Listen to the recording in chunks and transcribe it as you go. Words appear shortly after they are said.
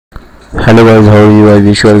Hello guys, how are you? I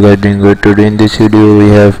wish you all guys doing good. Today in this video we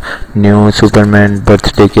have new Superman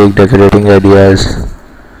birthday cake decorating ideas,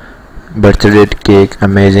 birthday cake,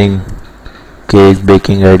 amazing cake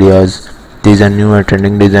baking ideas. These are new and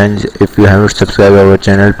trending designs. If you haven't subscribed our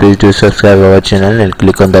channel, please do subscribe our channel and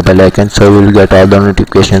click on the bell icon so you will get all the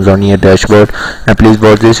notifications on your dashboard. And please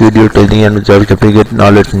watch this video till the end without skipping it. Now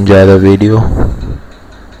let's enjoy the video.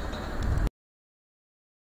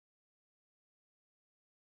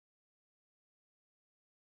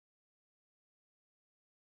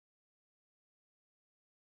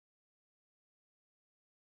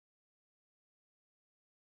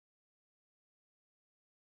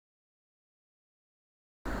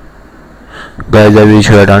 Guys, I wish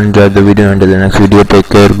you had enjoyed the video. Until the next video, take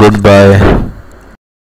care, goodbye.